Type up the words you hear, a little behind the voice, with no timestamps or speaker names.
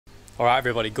Alright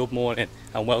everybody, good morning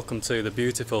and welcome to the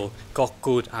beautiful Koh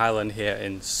Kood island here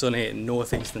in sunny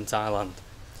northeastern Thailand.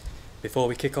 Before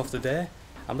we kick off the day,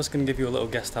 I'm just going to give you a little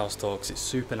guest house tour because it's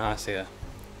super nice here.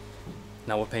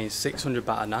 Now we're paying 600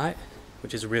 baht a night,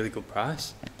 which is a really good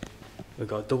price. We've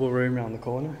got a double room around the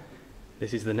corner.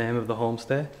 This is the name of the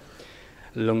homestay,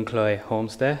 Lungkhluay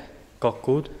Homestay, Koh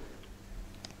Kood.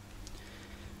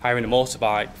 Hiring a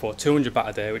motorbike for 200 baht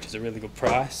a day, which is a really good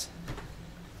price.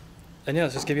 And yeah,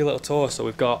 let's just give you a little tour. So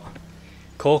we've got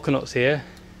coconuts here,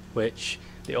 which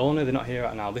the owner, they're not here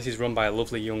right now. This is run by a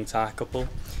lovely young Thai couple,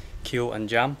 Kyo and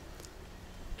Jam.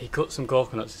 He cuts some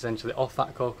coconuts essentially off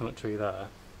that coconut tree there,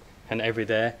 and every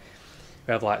day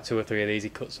we have like 2 or 3 of these. He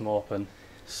cuts them open.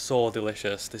 So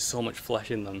delicious, there's so much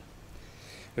flesh in them.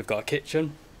 We've got a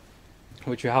kitchen,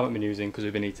 which we haven't been using because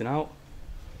we've been eating out.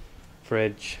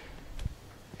 Fridge.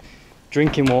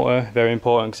 Drinking water, very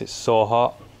important because it's so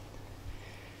hot.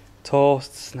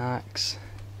 Toast, snacks,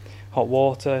 hot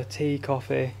water, tea,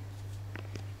 coffee,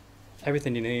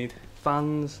 everything you need.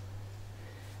 Fans.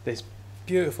 This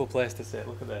beautiful place to sit,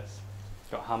 look at this. It's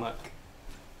got a hammock.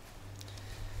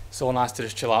 So nice to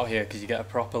just chill out here because you get a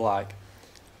proper like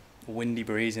windy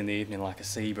breeze in the evening, like a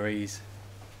sea breeze.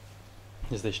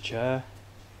 There's this chair.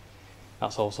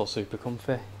 That's also super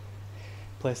comfy.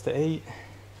 Place to eat.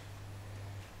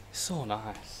 It's so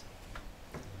nice.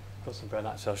 Got some bread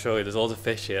actually, I'll show you. There's loads of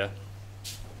fish here.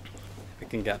 If we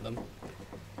can get them.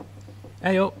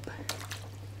 Hey up!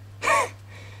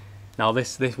 Now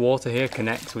this water here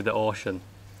connects with the ocean.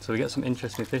 So we get some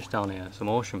interesting fish down here, some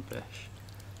ocean fish.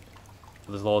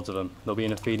 There's loads of them. They'll be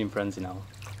in a feeding frenzy now.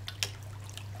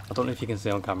 I don't know if you can see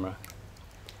on camera.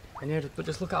 And yeah, but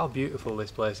just look at how beautiful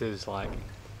this place is. Like,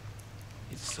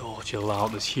 it's so chilled out.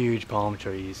 There's huge palm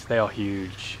trees. They are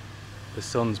huge. The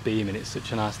sun's beaming. It's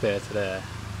such a nice day today.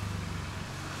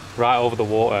 Right over the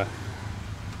water.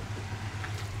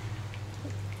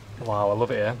 Wow, I love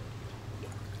it here.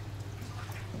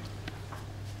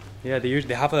 Yeah,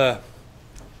 they have a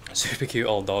super cute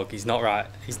old dog. He's not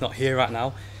here right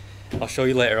now. I'll show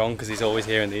you later on because he's always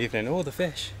here in the evening. Oh, the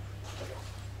fish.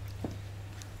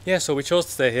 Yeah, so we chose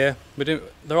to stay here.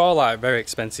 They're all like very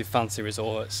expensive, fancy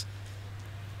resorts.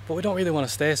 But we don't really want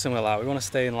to stay somewhere like that. We want to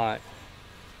stay in like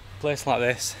a place like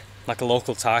this, like a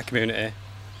local Thai community.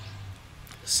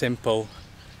 Simple.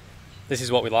 This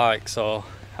is what we like. So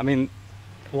I mean,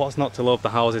 what's not to love? The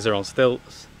houses are on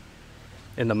stilts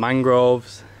in the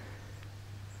mangroves.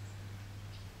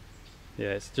 Yeah,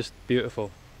 it's just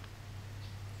beautiful.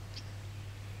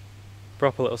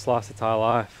 Proper little slice of Thai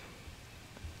life.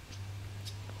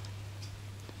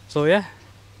 So yeah,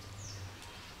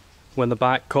 when the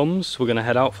bike comes, we're gonna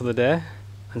head out for the day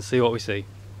and see what we see.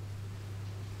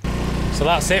 So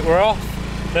that's it, we're off.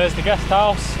 There's the guest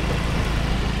house.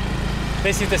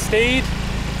 This is the Steed.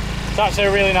 It's actually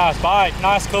a really nice bike,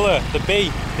 nice colour, the B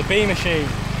machine.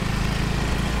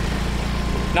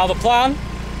 Now the plan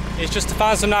is just to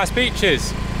find some nice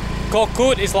beaches. Koh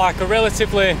Kood is like a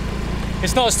relatively,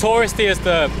 it's not as touristy as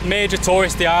the major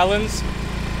touristy islands.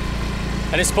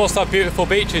 And it's supposed to have beautiful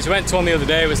beaches. We went to one the other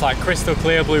day, it was like crystal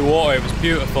clear blue water, it was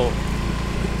beautiful.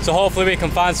 So hopefully we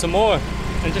can find some more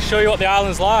and just show you what the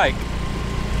island's like.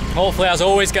 Hopefully, as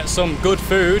always, get some good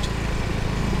food.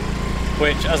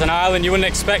 Which, as an island, you wouldn't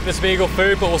expect this to be good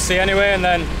food, but we'll see anyway, and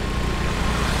then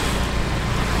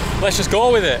let's just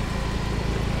go with it.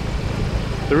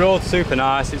 The road's super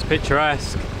nice, it's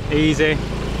picturesque, easy.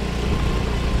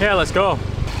 Yeah, let's go.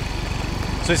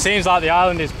 So it seems like the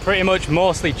island is pretty much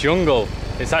mostly jungle.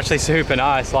 It's actually super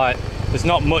nice, like there's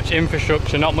not much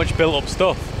infrastructure, not much built up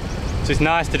stuff. So it's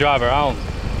nice to drive around.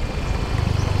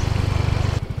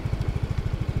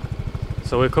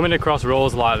 So we're coming across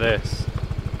roads like this.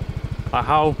 Like,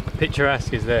 how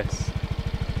picturesque is this?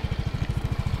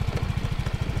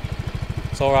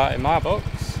 It's alright in my books.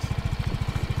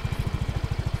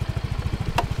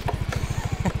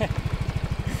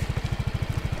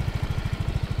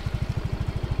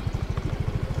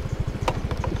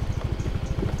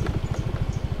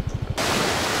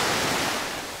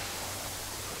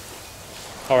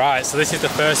 Alright, so this is the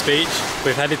first beach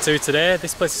we've headed to today.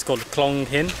 This place is called Khlong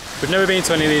Hin. We've never been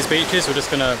to any of these beaches, we're just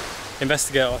going to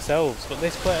investigate ourselves, but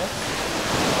this place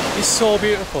is so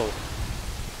beautiful.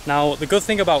 Now the good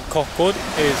thing about Koh Kood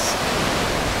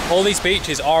is all these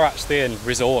beaches are actually in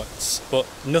resorts, but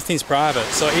nothing's private,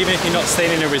 so even if you're not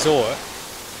staying in a resort,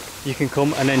 you can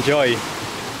come and enjoy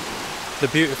the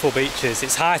beautiful beaches.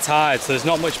 It's high tide, so there's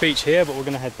not much beach here, but we're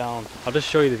going to head down. I'll just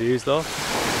show you the views though.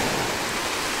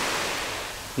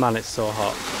 Man, it's so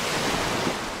hot.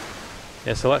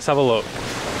 Yeah, so let's have a look.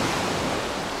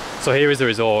 So here is the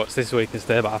resorts. This is where you can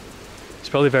stay, but it's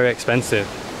probably very expensive.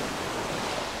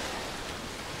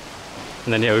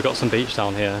 And then yeah, we've got some beach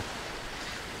down here.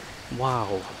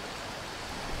 Wow.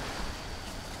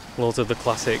 Loads of the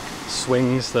classic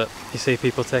swings that you see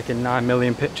people taking 9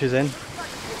 million pictures in.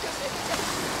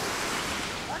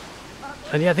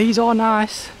 And yeah, these are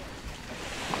nice.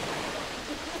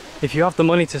 If you have the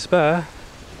money to spare,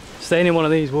 staying in one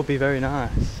of these would be very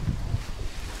nice.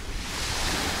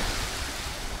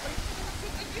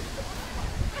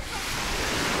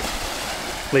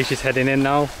 Leash is heading in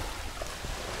now.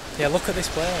 Yeah, look at this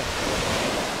place.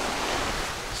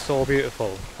 So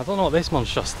beautiful. I don't know what this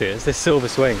monstrosity is, this silver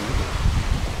swing.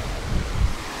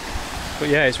 But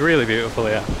yeah, it's really beautiful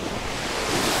here.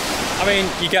 I mean,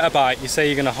 you get a bike, you say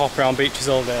you're going to hop around beaches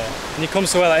all day, and you come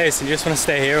somewhere like this and you just want to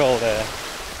stay here all day.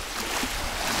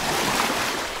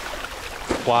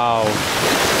 Wow.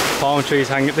 Palm trees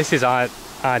hanging. This is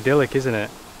idyllic, isn't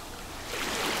it?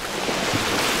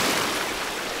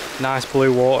 Nice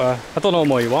blue water. I don't know what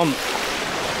more you want.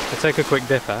 I'll take a quick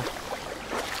dipper.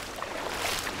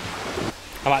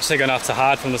 I'm actually going to have to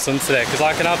hide from the sun today because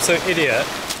like an absolute idiot,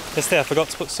 yesterday I forgot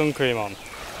to put sun cream on.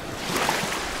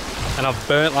 And I've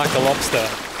burnt like a lobster.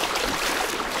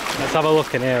 Let's have a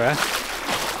look in here, eh?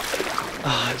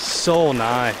 Oh, it's so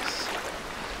nice.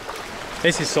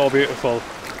 This is so beautiful.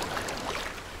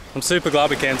 I'm super glad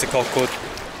we came to Koh Kood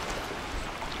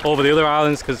over the other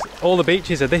islands because all the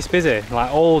beaches are this busy,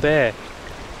 like all day.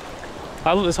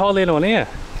 Like, look, there's hardly anyone here.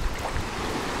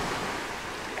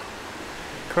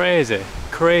 Crazy,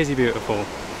 crazy beautiful.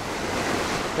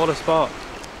 What a spot.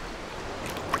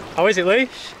 How is it, Leash?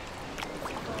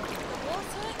 The water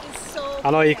is so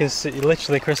I know you can see,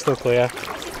 literally crystal clear. It's as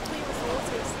clear as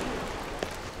water is.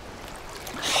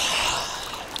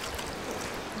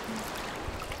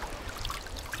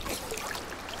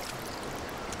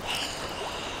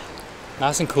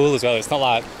 Nice and cool as well, it's not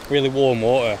like really warm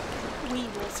water. Wee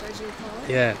water, as you call it.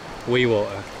 Yeah, wee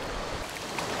water.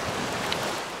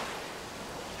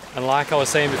 And like I was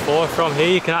saying before, from here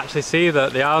you can actually see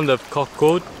that the island of Koh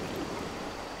Kood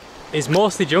is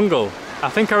mostly jungle. I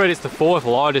think I read it's the 4th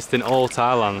largest in all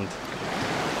Thailand.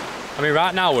 I mean,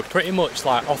 right now we're pretty much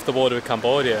like off the border with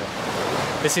Cambodia.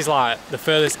 This is like the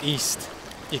furthest east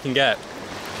you can get,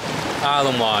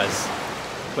 island wise.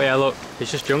 But yeah, look,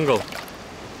 it's just jungle.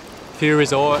 Few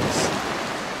resorts.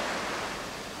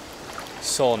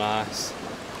 So nice.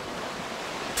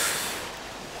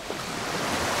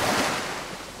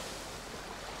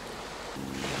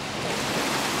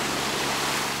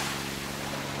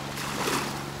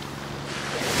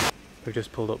 We've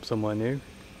just pulled up somewhere new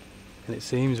and it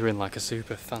seems we're in like a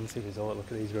super fancy resort.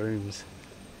 Look at these rooms.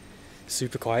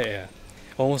 Super quiet here.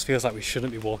 Almost feels like we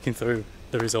shouldn't be walking through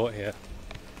the resort here.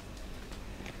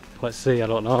 Let's see, I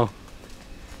don't know.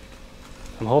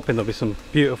 I'm hoping there'll be some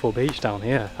beautiful beach down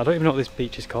here. I don't even know what this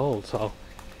beach is called, so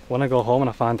when I go home and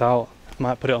I find out, I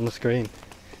might put it on the screen.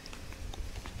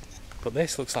 But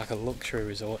this looks like a luxury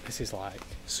resort. This is like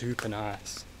super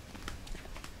nice.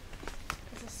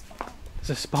 There's a spa. It's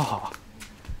a spa.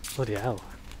 Bloody hell.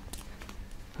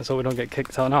 Let's hope we don't get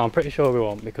kicked out now. I'm pretty sure we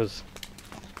won't because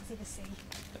See the sea.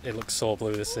 it looks so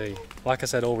blue, the sea. Like I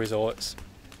said, all resorts.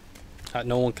 Like,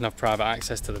 no one can have private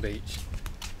access to the beach.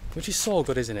 Which is so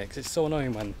good, isn't it? Because it's so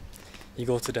annoying when you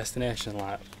go to a destination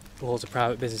like loads of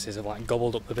private businesses have like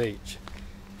gobbled up the beach.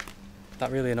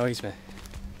 That really annoys me.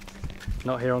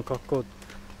 Not here on Koh Kood.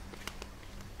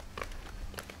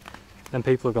 Then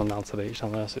people have gone down to the beach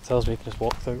down there, so it tells me you can just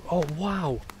walk through. Oh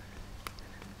wow!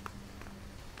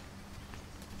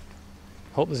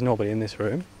 Hope there's nobody in this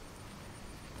room,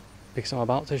 because I'm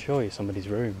about to show you somebody's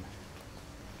room.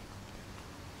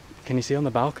 Can you see on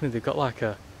the balcony they've got like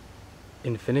a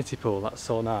infinity pool? That's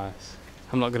so nice.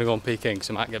 I'm not going to go and peek in because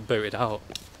I might get booted out.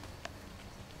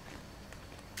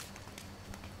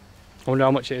 I wonder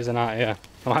how much it is a night here.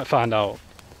 I might find out.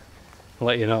 I'll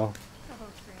let you know.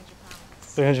 About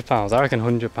 £300. £300? I reckon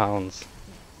 £100.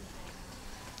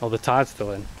 Oh, the tide's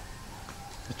still in.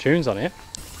 The tune's on it.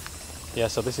 Yeah,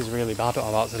 so this is really bad what I'm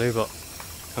about to do, but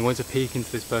I'm going to peek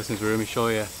into this person's room and show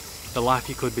you the life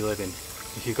you could be living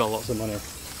if you've got lots of money.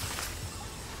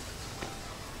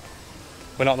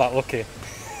 We're not that lucky.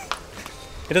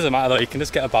 It doesn't matter though, you can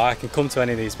just get a bike and come to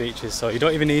any of these beaches, so you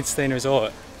don't even need to stay in a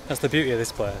resort. That's the beauty of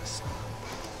this place.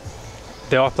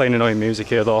 They are playing annoying music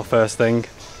here though, first thing.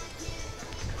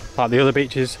 Like the other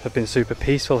beaches have been super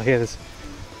peaceful here.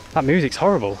 That music's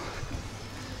horrible.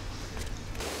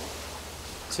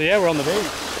 So yeah, we're on the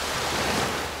beach.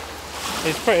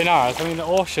 It's pretty nice. I mean, the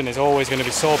ocean is always going to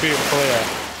be so beautiful here.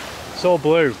 So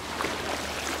blue.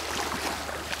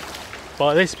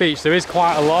 But at this beach there is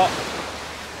quite a lot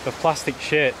of plastic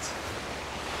shit.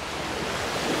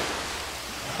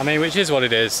 I mean, which is what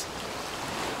it is.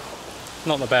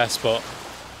 not the best, but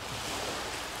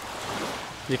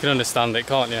you can understand it,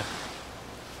 can't you?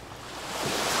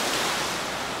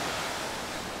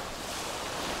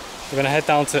 We're going to head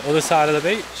down to the other side of the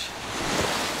beach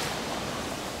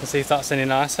and see if that's any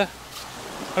nicer.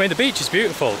 I mean, the beach is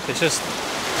beautiful, it's just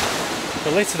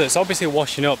the litter that's obviously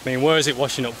washing up. I mean, where is it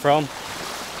washing up from?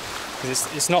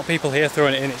 Because it's not people here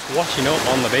throwing it in, it's washing up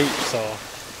on the beach, so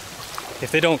if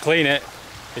they don't clean it,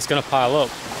 it's going to pile up.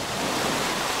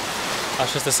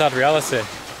 That's just a sad reality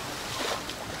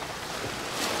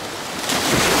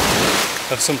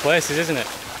of some places, isn't it?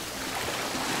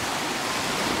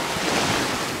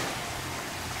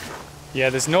 Yeah,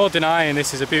 there's no denying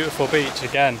this is a beautiful beach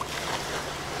again.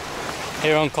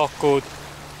 Here on Koh Kood.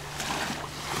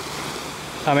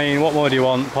 I mean, what more do you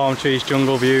want? Palm trees,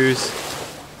 jungle views,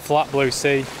 flat blue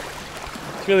sea.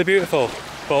 It's really beautiful,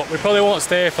 but we probably won't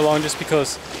stay here for long just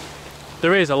because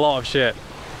there is a lot of shit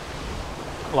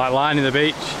like lining the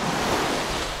beach.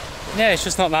 Yeah, it's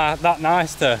just not that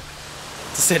nice to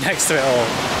sit next to it all.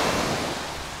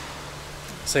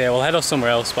 So yeah, we'll head off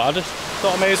somewhere else, but I just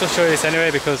thought I may as well show you this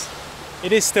anyway because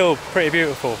it is still pretty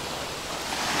beautiful.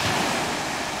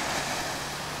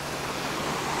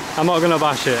 I'm not gonna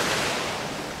bash it.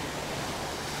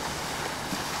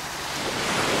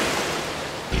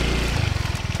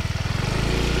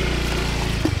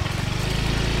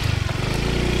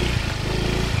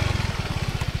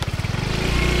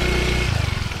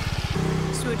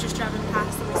 So we were just driving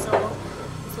past and we saw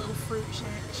this little fruit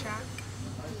shack.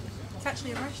 It's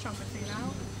actually a restaurant with food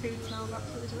now. The food smells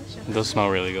absolutely delicious. It does smell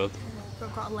really good.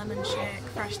 We've got a lemon shake,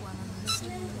 fresh lemons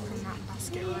from that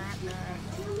basket right there.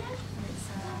 And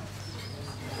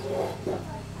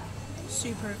it's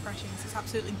super refreshing. So it's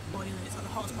absolutely boiling. It's like the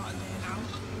hottest part of the day now.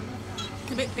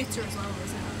 It's a bit bitter as well,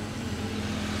 isn't it?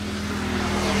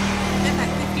 It's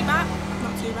like 50 baht.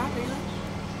 Not too bad, really.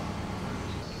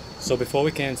 So before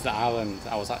we came to the island,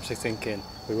 I was actually thinking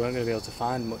we weren't going to be able to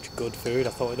find much good food. I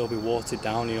thought it'd all be watered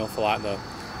down, you know, for like the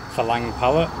Phalang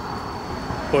palate.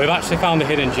 But we've actually found a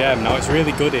hidden gem. Now it's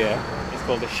really good here. It's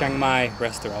called the Chiang Mai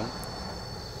restaurant.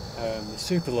 They're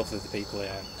super lovely, the people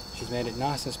here. She's made it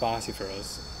nice and spicy for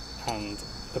us. And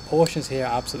the portions here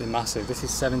are absolutely massive. This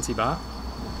is 70 baht.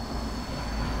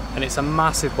 And it's a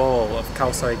massive bowl of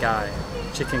khao soi gai,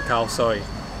 chicken khao soi.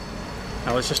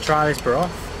 Now let's just try this broth.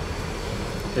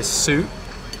 This soup.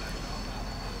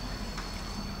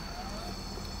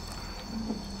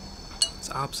 It's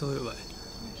absolutely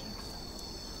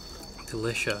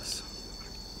delicious.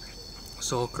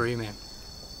 So creamy.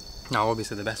 Now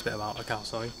obviously the best bit about a khao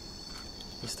soi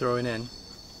is throwing in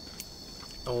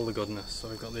all the goodness. So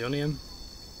we've got the onion,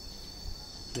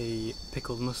 the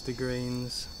pickled mustard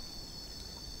greens.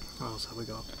 What else have we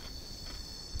got?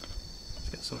 Let's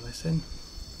get some of this in.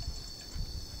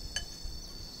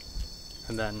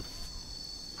 And then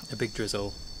a big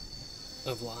drizzle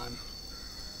of lime.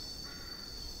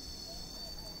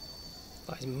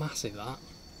 That is massive, that.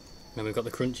 Then we've got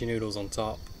the crunchy noodles on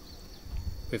top.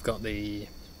 We've got the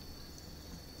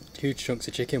huge chunks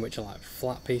of chicken, which are like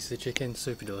flat pieces of chicken,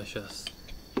 super delicious.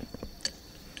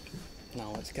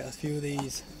 Now let's get a few of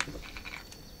these.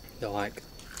 They're like,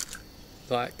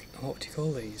 what do you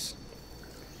call these?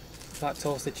 Like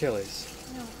toasted chilies?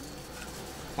 No.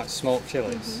 Like smoked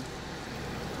chilies?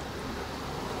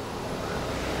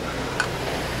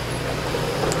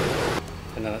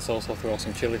 And then let's also throw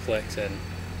some chili flakes in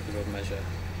for good measure.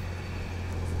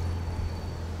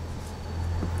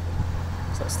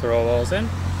 So let's throw those in.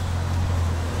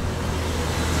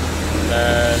 And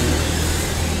then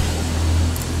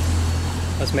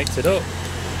let's mix it up.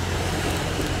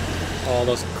 Oh,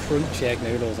 those crunchy egg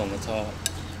noodles on the top.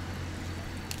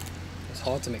 It's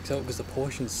hard to mix up because the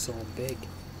portion's so big.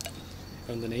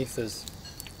 Underneath there's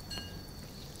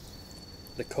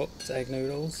the cooked egg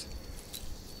noodles.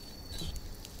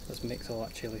 Let's mix all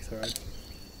that chilli through.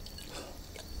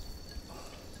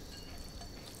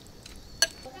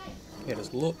 Yeah,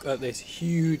 just look at this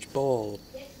huge bowl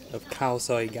of khao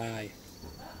soi gai.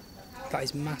 That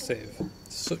is massive.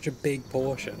 It's such a big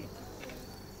portion.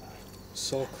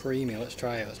 So creamy. Let's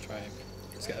try it. Let's try it.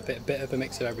 Let's get a bit of a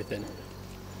mix of everything.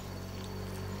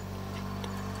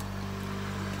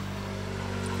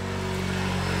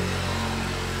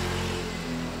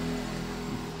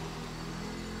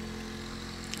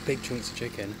 Big chunks of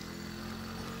chicken.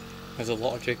 There's a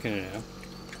lot of chicken in here.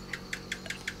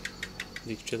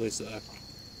 These chilies there,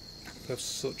 they have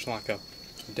such like a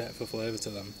depth of flavour to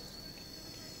them.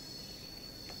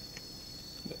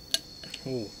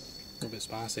 Ooh, a bit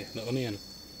spicy. The onion.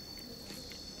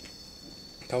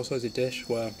 Khao soi is a dish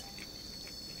where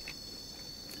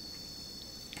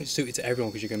it's suited to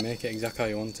everyone because you can make it exactly how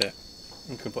you want it.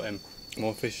 You can put in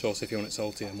more fish sauce if you want it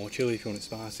saltier, more chilli if you want it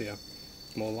spicier,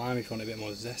 more lime if you want it a bit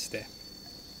more zesty.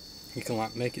 You can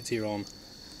like make it to your own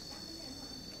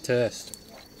taste.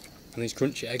 And these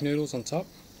crunchy egg noodles on top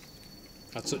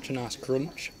add such a nice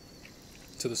crunch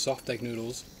to the soft egg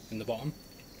noodles in the bottom.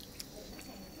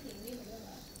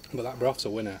 But that broth's a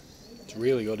winner. It's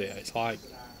really good here. It's like,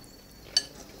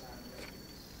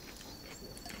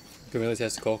 you can really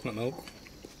taste the coconut milk.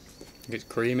 It gets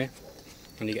creamy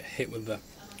and you get hit with the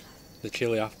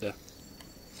chilli after.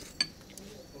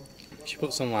 She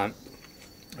put some like,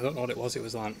 I don't know what it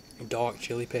was like dark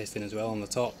chilli paste in as well on the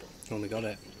top when we got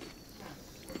it.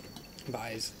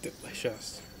 That is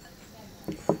delicious.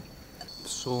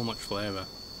 So much flavour.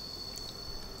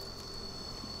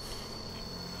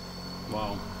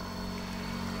 Wow.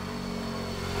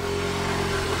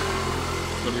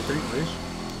 What do you think, Liz?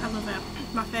 I love it.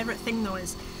 My favourite thing though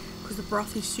is because the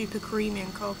broth is super creamy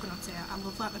and coconutty. I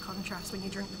love like the contrast when you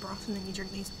drink the broth and then you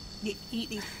eat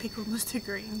these pickled mustard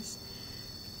greens.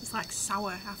 It's like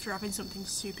sour after having something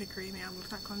super creamy. I love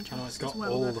that contrast. I know, it's got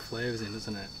well, all the flavours in,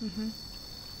 doesn't it? Mm-hmm.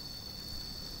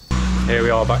 Here we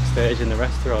are backstage in the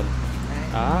restaurant.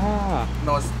 Ah.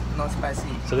 No spicy.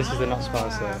 So this is the not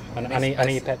spicy. And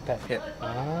any pet. Yeah.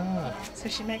 Ah. So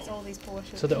she makes all these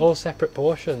portions. So they're all separate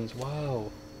portions.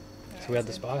 Wow. So we had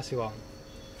the spicy one.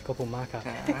 Couple maca.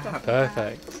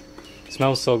 Perfect.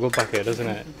 Smells so good back here, doesn't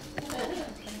it?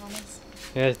 Bananas.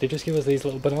 Yeah, they just give us these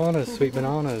little bananas, sweet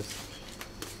bananas.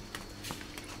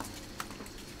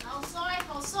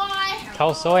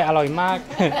 Khao soi, alloy mag.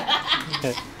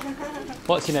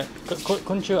 What's in it?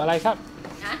 Kunchu alai kap?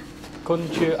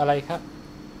 Kunchu alai kap?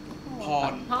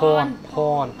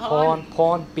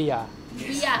 Porn beer.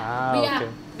 Ah, okay.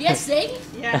 Beer sing?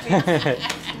 Yeah.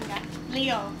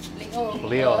 Leo.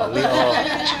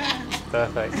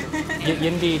 Perfect.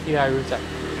 Yindiที่ได้รู้จัก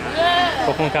ข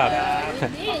อบคุณครับ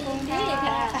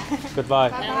Goodbye.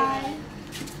 Bye.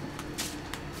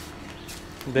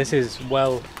 This is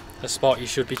well a spot you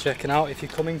should be checking out if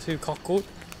you're coming to Koh Kood.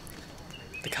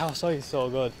 The khao soi is so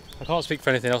good. I can't speak for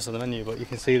anything else on the menu, but you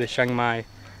can see the Chiang Mai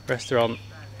restaurant.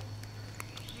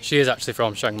 She is actually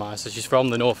from Chiang Mai, so she's from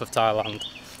the north of Thailand.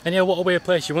 And yeah, what a weird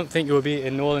place. You wouldn't think you would be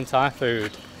eating Northern Thai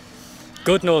food.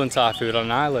 Good Northern Thai food on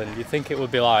an island. You'd think it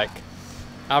would be like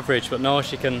average, but no,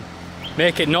 she can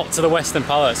make it not to the Western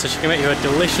palate, so she can make you a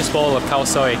delicious bowl of khao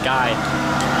soi gai.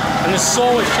 And there's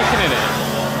so much chicken in it.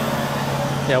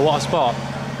 Yeah, what a spot.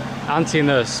 Auntie and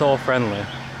her are so friendly.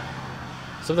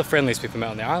 Some of the friendliest people met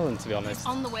on the island, to be honest. It's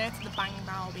on the way to the Bang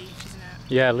Bao beach, isn't it?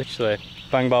 Yeah, literally.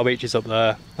 Bang Bao Beach is up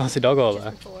there. That's the dog over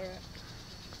there.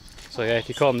 So yeah, if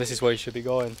you come, this is where you should be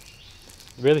going.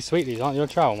 Really sweet these, aren't you? You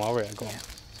want to try one while we're here? Go on.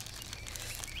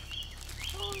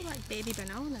 Oh, like baby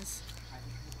bananas.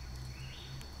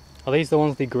 Are these the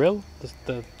ones they grill?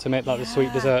 To make like the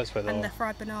sweet desserts with? And or? the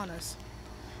fried bananas.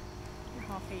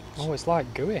 Half each. Oh, it's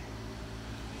like gooey.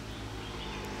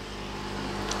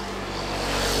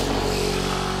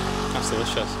 That's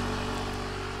delicious.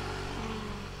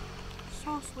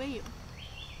 So sweet.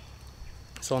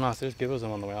 So nice, they just give us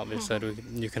them on the way out. They said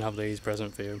you can have these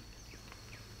present for you.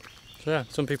 So yeah,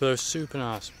 some people are super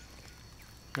nice.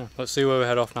 Yeah, let's see where we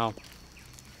head off now.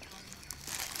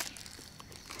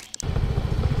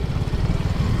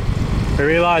 We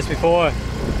realised before,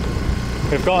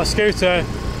 we've got a scooter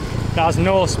that has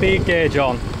no speed gauge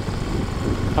on.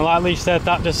 And like Lee said,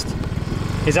 that just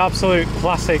is absolute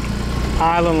classic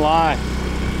island life.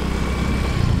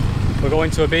 We're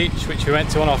going to a beach which we went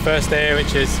to on our first day,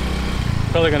 which is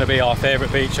probably going to be our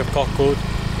favourite beach of Koh Kood.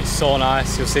 It's so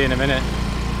nice, you'll see in a minute.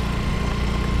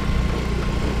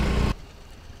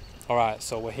 Alright,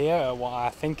 so we're here at what I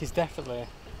think is definitely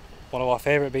one of our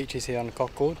favourite beaches here on Koh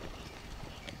Kood.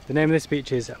 The name of this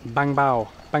beach is Bang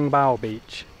Bao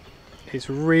Beach. It's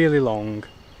really long,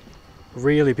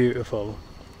 really beautiful,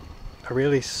 a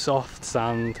really soft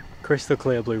sand, crystal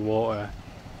clear blue water,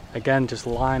 again just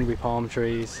lined with palm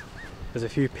trees. There's a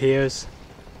few piers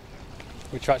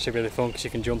which are actually really fun because you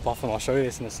can jump off them. I'll show you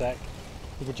this in a sec.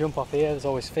 You can jump off here, there's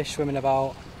always fish swimming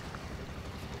about,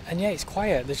 and yeah, it's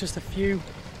quiet. There's just a few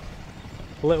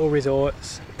little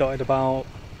resorts dotted about,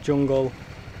 jungle.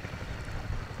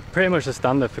 Pretty much the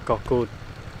standard for Koh Kood.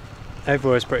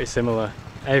 Everywhere is pretty similar,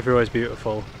 everywhere is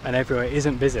beautiful, and everywhere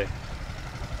isn't busy.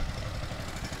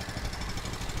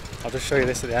 I'll just show you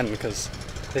this at the end because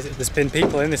there's been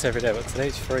people in this every day, but today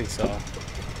it's free, so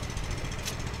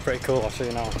pretty cool. I'll show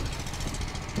you now.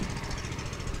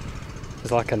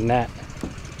 There's like a net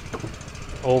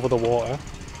over the water.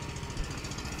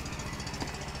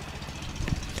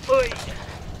 Oi.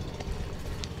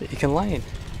 That you can lie in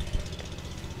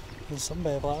and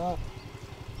sunbathe like that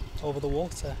over the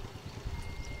water.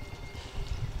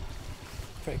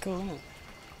 Pretty cool, isn't it?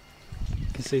 You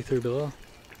can see through below.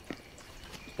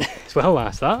 It's well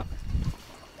nice, that.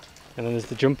 And then there's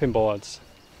the jumping boards.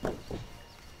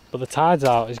 But the tide's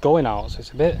out, it's going out, so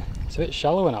it's a bit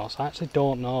shallow now, so I actually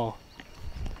don't know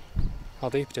how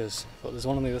deep it is. But there's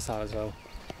one on the other side as well.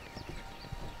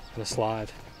 And a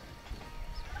slide.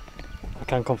 I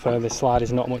can confirm this slide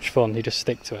is not much fun, you just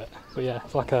stick to it. But yeah,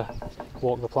 it's like a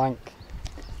walk the plank.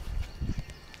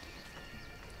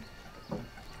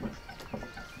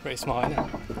 Pretty smart, isn't it?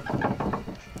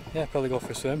 Yeah, probably go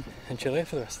for a swim and chill here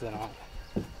for the rest of the night.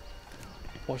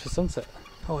 Watch the sunset.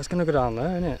 Oh, it's going to go down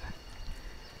there, isn't it?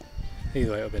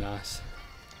 Either way, it'll be nice.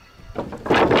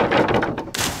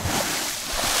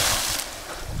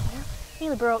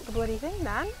 Nearly broke the bloody thing,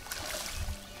 Dan.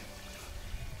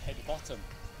 Hit the bottom.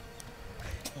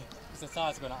 Because the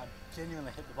tide's going out, I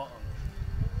genuinely hit the bottom.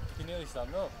 You can nearly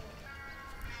stand up.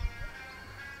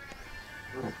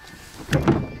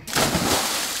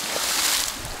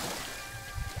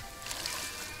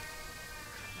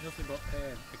 Nothing but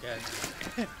pain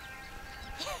again.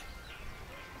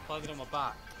 Landed on my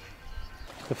back.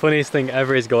 The funniest thing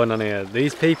ever is going on here.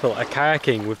 These people are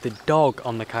kayaking with the dog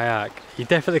on the kayak. You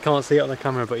definitely can't see it on the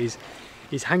camera, but he's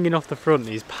hanging off the front.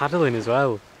 He's paddling as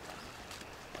well.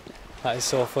 That is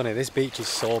so funny. This beach is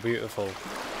so beautiful.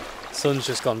 The sun's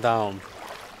just gone down.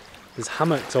 There's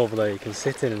hammocks over there you can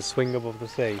sit in and swing above the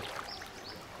sea.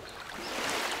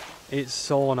 It's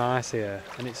so nice here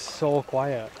and it's so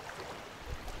quiet.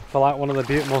 For like one of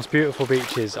the most beautiful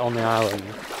beaches on the island.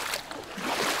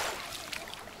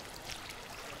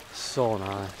 So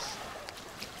nice.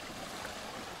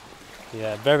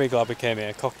 Yeah, very glad we came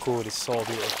here. Koh Kood is so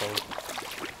beautiful.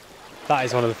 That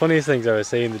is one of the funniest things I've ever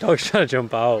seen. The dog's trying to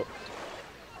jump out.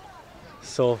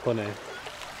 So funny.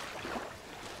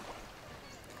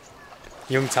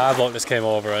 Young Thai bloke just came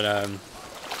over and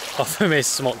offered me to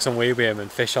smoke some weed with him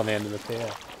and fish on the end of the pier.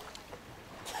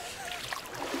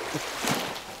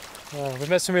 We've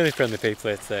met some really friendly people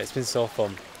here today. It's been so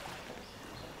fun.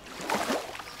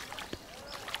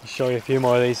 I'll show you a few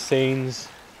more of these scenes.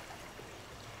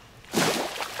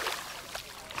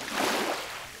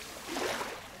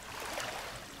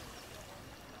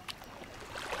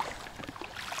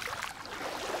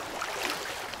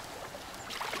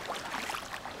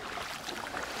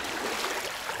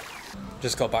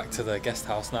 Just got back to the guest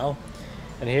house now,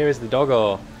 and here is the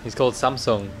doggo. He's called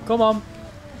Samsung. Come on.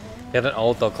 He had an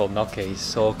old dog called Noki. He's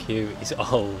so cute. He's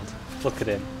old. Look at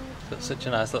him. He's got such a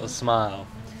nice little smile.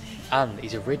 And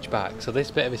he's a ridgeback, so this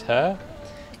bit of his hair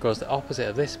grows the opposite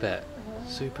of this bit.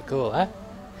 Super cool, eh?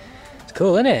 It's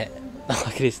cool, isn't it? Look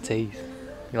at his teeth.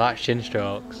 He likes chin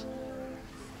strokes.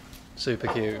 Super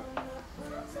cute.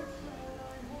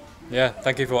 Yeah,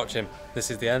 thank you for watching. This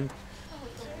is the end.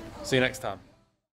 See you next time.